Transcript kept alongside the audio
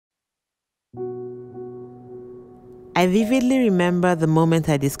I vividly remember the moment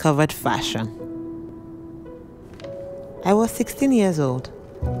I discovered fashion. I was 16 years old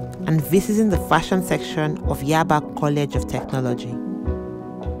and visiting the fashion section of Yaba College of Technology.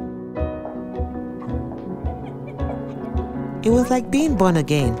 It was like being born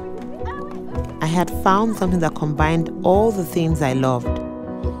again. I had found something that combined all the things I loved.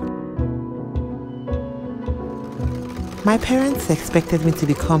 My parents expected me to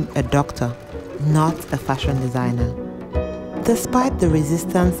become a doctor, not a fashion designer. Despite the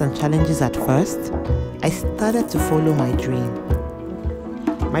resistance and challenges at first, I started to follow my dream.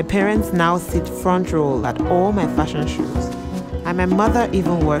 My parents now sit front row at all my fashion shows, and my mother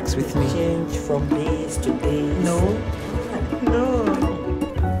even works with me. Change from days to days. No.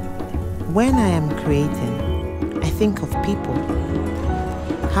 When I am creating, I think of people,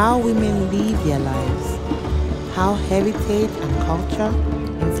 how women live their lives, how heritage and culture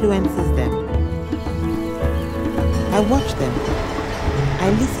influences them. I watch them, I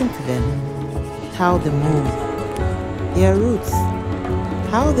listen to them, how they move, their roots,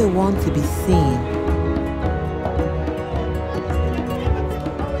 how they want to be seen.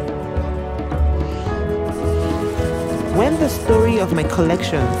 When the story of my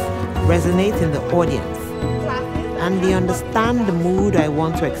collections resonates in the audience and they understand the mood I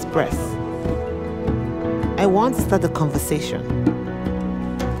want to express, I want to start a conversation,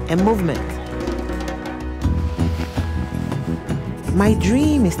 a movement. My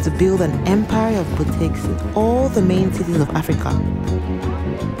dream is to build an empire of boutiques in all the main cities of Africa.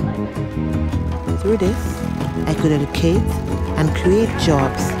 Through this, I could educate and create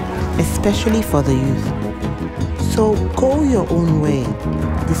jobs, especially for the youth. So go your own way,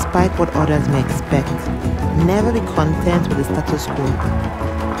 despite what others may expect. Never be content with the status quo.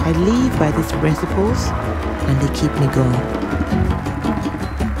 I live by these principles, and they keep me going.